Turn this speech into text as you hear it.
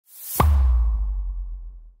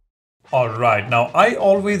Alright, now I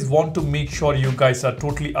always want to make sure you guys are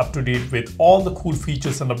totally up to date with all the cool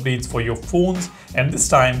features and updates for your phones, and this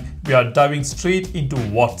time we are diving straight into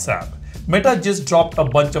WhatsApp. Meta just dropped a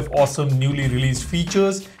bunch of awesome newly released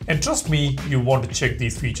features, and trust me, you want to check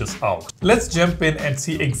these features out. Let's jump in and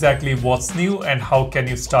see exactly what's new and how can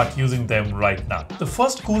you start using them right now. The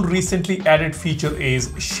first cool recently added feature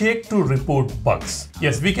is Shake to report bugs.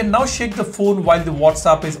 Yes, we can now shake the phone while the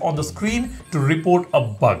WhatsApp is on the screen to report a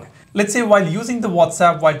bug. Let's say while using the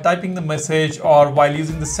WhatsApp, while typing the message, or while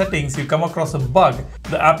using the settings, you come across a bug,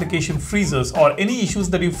 the application freezes, or any issues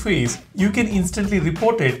that you face, you can instantly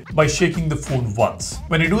report it by shaking the phone once.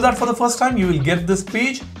 When you do that for the first time, you will get this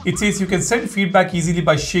page. It says you can send feedback easily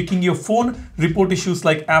by shaking your phone, report issues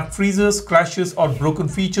like app freezes, crashes, or broken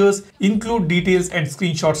features, include details and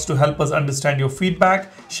screenshots to help us understand your feedback.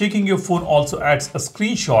 Shaking your phone also adds a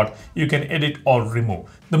screenshot you can edit or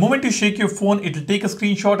remove. The moment you shake your phone, it will take a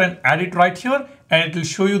screenshot and add it right here, and it will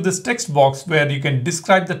show you this text box where you can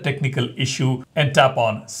describe the technical issue and tap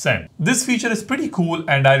on send. This feature is pretty cool,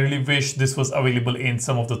 and I really wish this was available in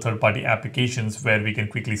some of the third-party applications where we can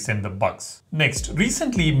quickly send the bugs. Next,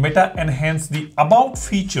 recently Meta enhanced the About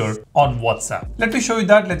feature on WhatsApp. Let me show you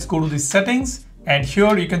that. Let's go to the settings, and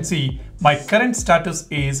here you can see my current status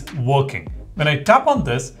is working. When I tap on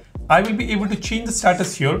this, I will be able to change the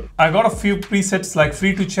status here. I got a few presets like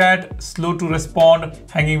free to chat, slow to respond,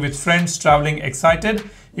 hanging with friends, traveling, excited.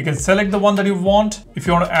 You can select the one that you want. If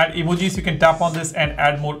you want to add emojis, you can tap on this and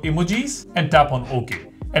add more emojis and tap on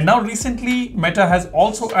OK. And now recently, Meta has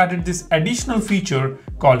also added this additional feature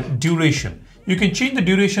called duration. You can change the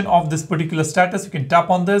duration of this particular status. You can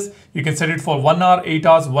tap on this. You can set it for 1 hour, 8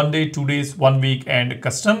 hours, 1 day, 2 days, 1 week, and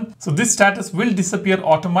custom. So this status will disappear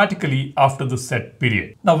automatically after the set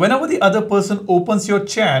period. Now, whenever the other person opens your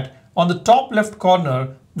chat, on the top left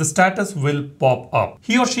corner, the status will pop up.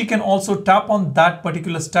 He or she can also tap on that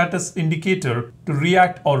particular status indicator to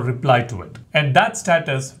react or reply to it. And that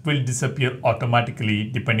status will disappear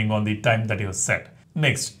automatically depending on the time that you have set.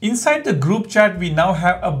 Next, inside the group chat, we now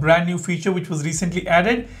have a brand new feature which was recently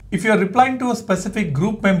added. If you are replying to a specific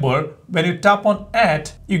group member, when you tap on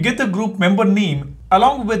 @ you get the group member name.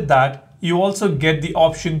 Along with that, you also get the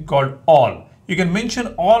option called all. You can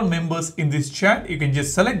mention all members in this chat. You can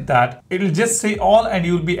just select that. It will just say all, and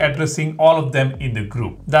you will be addressing all of them in the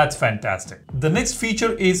group. That's fantastic. The next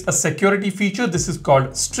feature is a security feature. This is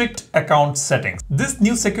called Strict Account Settings. This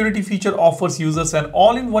new security feature offers users an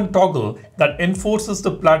all-in-one toggle that enforces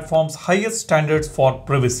the platform's highest standards for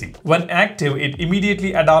privacy. When active, it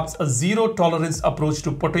immediately adopts a zero-tolerance approach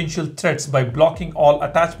to potential threats by blocking all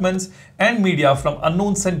attachments and media from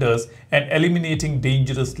unknown senders and eliminating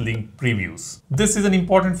dangerous link previews. This is an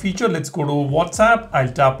important feature. Let's go to WhatsApp.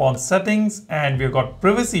 I'll tap on settings, and we've got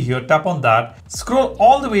privacy here. Tap on that. Scroll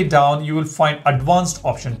all the way down. You will find advanced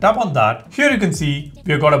option. Tap on that. Here you can see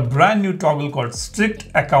we've got a brand new toggle called Strict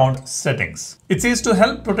Account Settings. It says to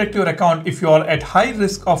help protect your account if you are at high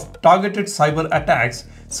risk of targeted cyber attacks,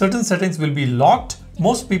 certain settings will be locked.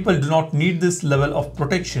 Most people do not need this level of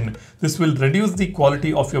protection. This will reduce the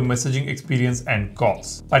quality of your messaging experience and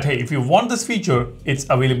calls. But hey, if you want this feature, it's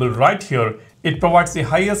available right here. It provides the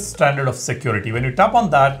highest standard of security. When you tap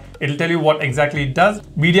on that, it'll tell you what exactly it does.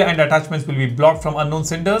 Media and attachments will be blocked from unknown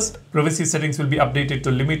senders. Privacy settings will be updated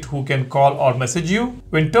to limit who can call or message you.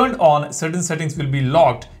 When turned on, certain settings will be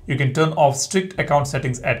locked. You can turn off strict account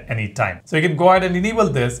settings at any time. So you can go ahead and enable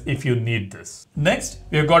this if you need this. Next,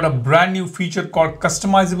 we've got a brand new feature called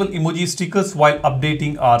customizable emoji stickers while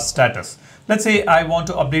updating our status. Let's say I want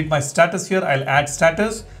to update my status here. I'll add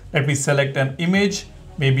status. Let me select an image.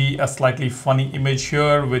 Maybe a slightly funny image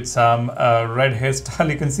here with some red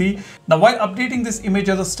hairstyle, you can see. Now, while updating this image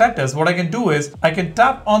as a status, what I can do is I can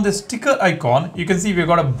tap on the sticker icon. You can see we've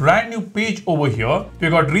got a brand new page over here.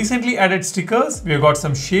 We've got recently added stickers. We've got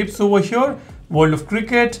some shapes over here. World of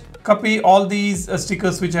Cricket, copy all these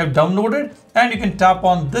stickers which I have downloaded, and you can tap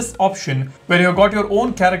on this option where you've got your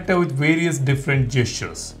own character with various different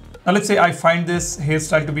gestures. Now, let's say I find this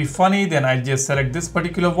hairstyle to be funny, then I'll just select this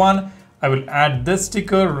particular one. I will add this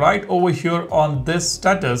sticker right over here on this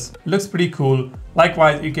status. Looks pretty cool.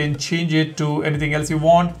 Likewise, you can change it to anything else you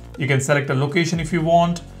want. You can select a location if you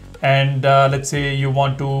want. And let's say you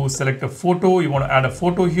want to select a photo. You want to add a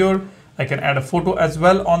photo here. I can add a photo as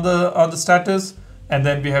well on the status. And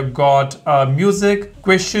then we have got music,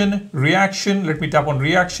 question, reaction. Let me tap on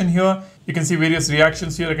reaction here. You can see various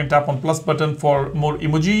reactions here. I can tap on plus button for more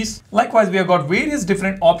emojis. Likewise, we have got various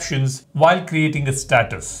different options while creating a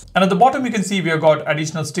status. And at the bottom, you can see we have got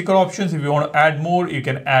additional sticker options. If you want to add more, you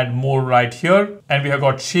can add more right here. And we have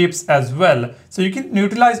got shapes as well. So you can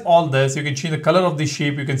utilize all this. You can change the color of the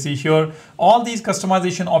shape. You can see here, all these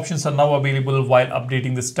customization options are now available while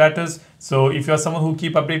updating the status. So if you're someone who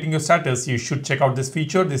keep updating your status, you should check out this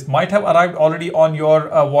feature. This might have arrived already on your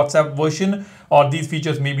WhatsApp version, or these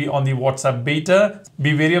features may be on the WhatsApp beta.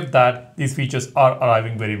 Be wary of that. These features are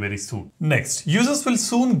arriving very, very soon. Next, users will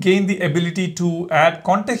soon gain the ability to add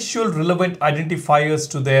contextual relevant identifiers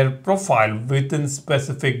to their profile within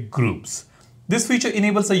specific groups. This feature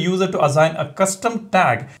enables a user to assign a custom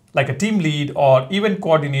tag like a team lead or event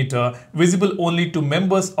coordinator visible only to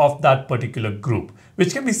members of that particular group,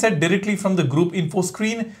 which can be set directly from the group info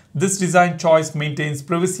screen. This design choice maintains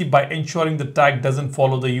privacy by ensuring the tag doesn't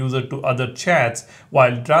follow the user to other chats,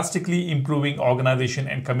 while drastically improving organization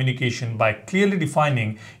and communication by clearly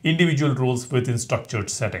defining individual roles within structured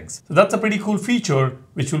settings. So that's a pretty cool feature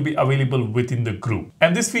which will be available within the group.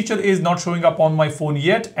 And this feature is not showing up on my phone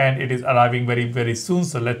yet, and it is arriving very, very soon.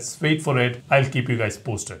 So let's wait for it. I'll keep you guys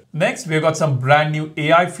posted. Next, we've got some brand new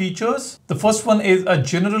AI features. The first one is a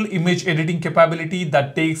general image editing capability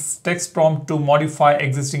that takes text prompt to modify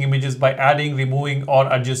existing images by adding, removing,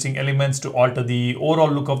 or adjusting elements to alter the overall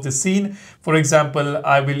look of the scene. For example,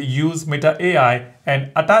 I will use Meta AI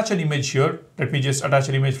and attach an image here. Let me just attach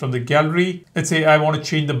an image from the gallery. Let's say I want to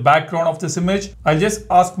change the background of this image. I'll just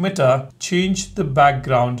ask Meta, change the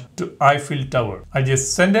background to Eiffel Tower. I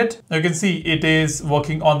just send it. You can see it is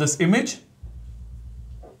working on this image.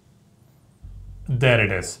 There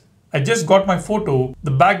it is. I just got my photo.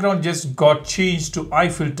 The background just got changed to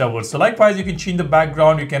Eiffel Tower. So likewise, you can change the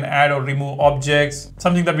background. You can add or remove objects.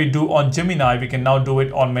 Something that we do on Gemini, we can now do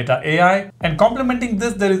it on Meta AI. And complementing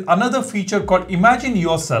this, there is another feature called Imagine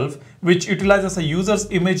Yourself, which utilizes a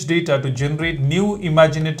user's image data to generate new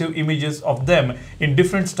imaginative images of them in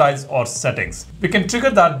different styles or settings. We can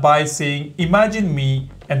trigger that by saying, imagine me,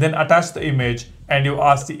 and then attach the image, and you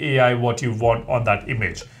ask the AI what you want on that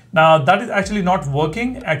image. Now that is actually not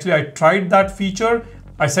working. Actually, I tried that feature.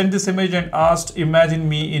 I sent this image and asked, imagine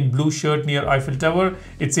me in blue shirt near Eiffel Tower.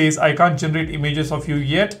 It says, I can't generate images of you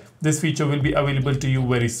yet. This feature will be available to you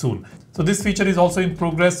very soon. So this feature is also in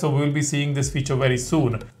progress. So we will be seeing this feature very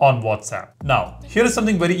soon on WhatsApp. Now, here is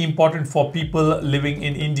something very important for people living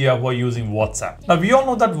in India who are using WhatsApp. Now, we all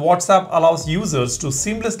know that WhatsApp allows users to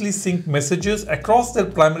seamlessly sync messages across their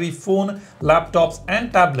primary phone, laptops,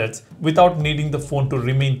 and tablets without needing the phone to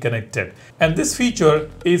remain connected. And this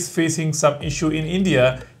feature is facing some issue in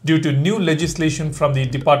India due to new legislation from the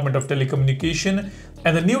Department of Telecommunication,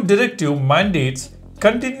 and the new directive mandates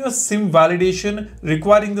continuous SIM validation,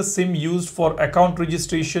 requiring the SIM used for account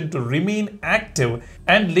registration to remain active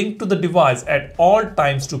and linked to the device at all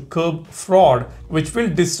times to curb fraud, which will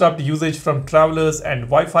disrupt usage from travelers and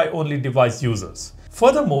Wi-Fi only device users.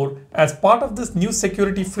 Furthermore, as part of this new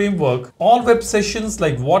security framework, all web sessions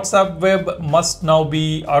like WhatsApp Web must now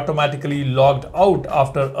be automatically logged out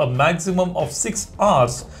after a maximum of 6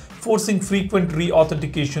 hours, forcing frequent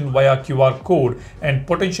re-authentication via QR code and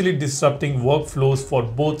potentially disrupting workflows for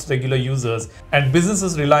both regular users and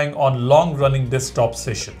businesses relying on long-running desktop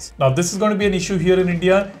sessions. Now, this is going to be an issue here in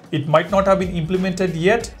India. It might not have been implemented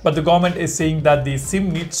yet, but the government is saying that the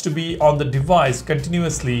SIM needs to be on the device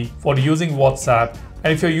continuously for using WhatsApp.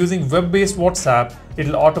 And if you're using web-based WhatsApp,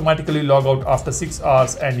 it'll automatically log out after 6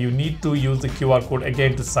 hours and you need to use the QR code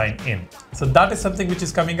again to sign in. So that is something which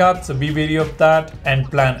is coming up. So be wary of that and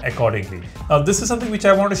plan accordingly. Now, this is something which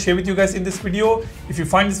I want to share with you guys in this video. If you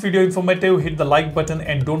find this video informative, hit the like button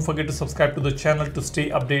and don't forget to subscribe to the channel to stay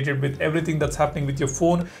updated with everything that's happening with your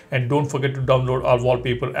phone. And don't forget to download our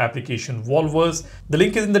wallpaper application Wallverse. The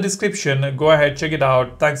link is in the description. Go ahead, check it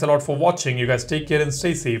out. Thanks a lot for watching. You guys take care and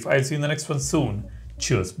stay safe. I'll see you in the next one soon.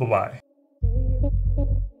 Cheers. Bye-bye.